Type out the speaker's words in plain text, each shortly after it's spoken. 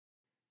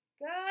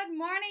Good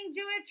morning,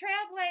 Jewett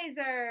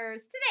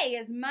Trailblazers. Today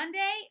is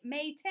Monday,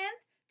 May 10th,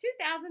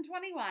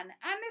 2021.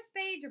 I'm Miss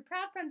Page, your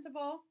proud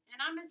principal.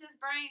 And I'm Mrs.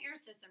 Bryant, your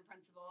assistant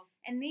principal.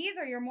 And these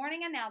are your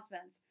morning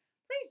announcements.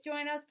 Please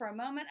join us for a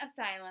moment of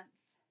silence.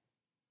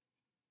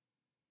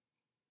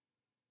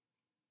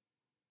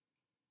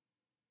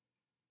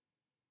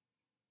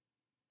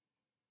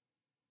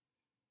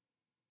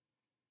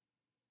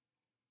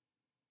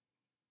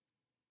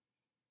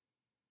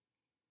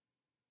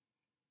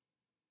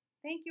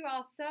 Thank you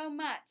all so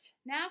much.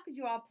 Now, could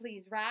you all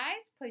please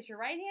rise, place your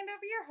right hand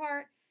over your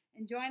heart,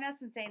 and join us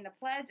in saying the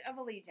Pledge of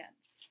Allegiance.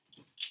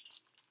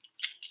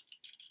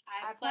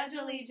 I pledge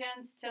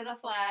allegiance to the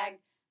flag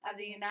of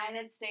the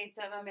United States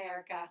of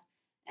America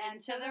and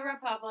to the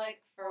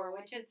republic for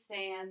which it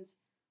stands,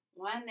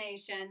 one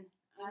nation,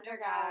 under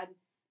God,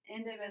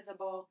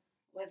 indivisible,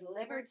 with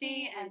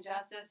liberty and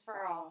justice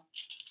for all.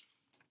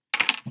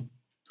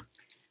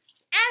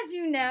 As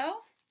you know,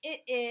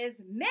 it is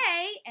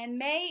May, and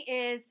May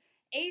is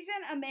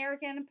Asian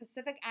American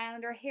Pacific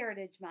Islander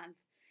Heritage Month.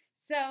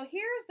 So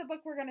here's the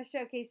book we're going to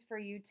showcase for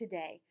you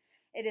today.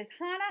 It is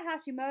Hana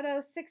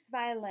Hashimoto's Sixth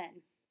Violin.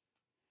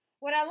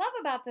 What I love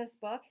about this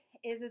book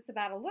is it's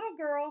about a little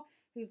girl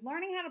who's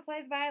learning how to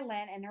play the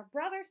violin, and her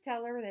brothers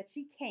tell her that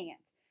she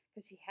can't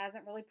because she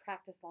hasn't really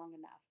practiced long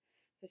enough.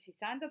 So she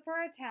signs up for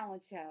a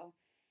talent show,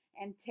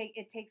 and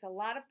it takes a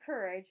lot of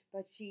courage,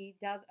 but she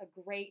does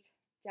a great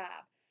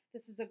job.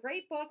 This is a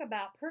great book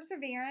about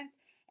perseverance,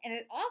 and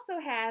it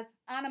also has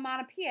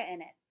onomatopoeia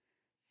in it.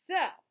 So,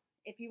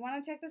 if you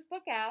want to check this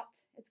book out,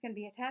 it's going to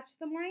be attached to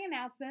the morning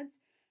announcements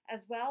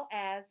as well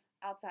as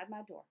outside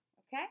my door,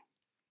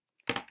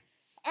 okay?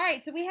 All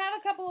right, so we have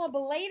a couple of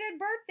belated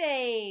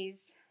birthdays.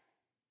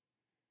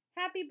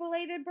 Happy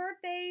belated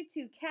birthday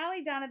to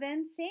Callie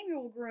Donovan,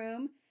 Samuel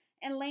Groom,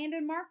 and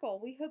Landon Markle.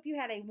 We hope you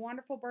had a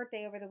wonderful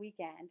birthday over the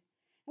weekend.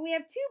 And we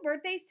have two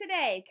birthdays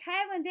today,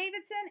 Kylan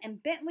Davidson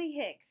and Bentley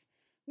Hicks.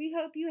 We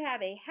hope you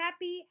have a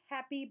happy,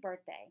 happy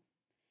birthday.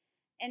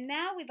 And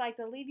now we'd like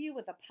to leave you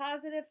with a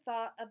positive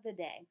thought of the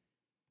day.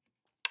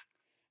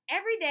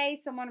 Every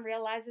day someone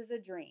realizes a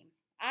dream.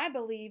 I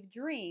believe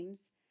dreams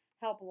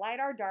help light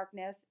our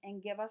darkness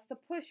and give us the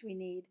push we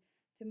need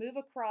to move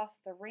across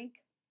the rink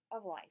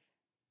of life.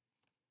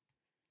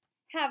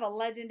 Have a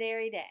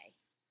legendary day.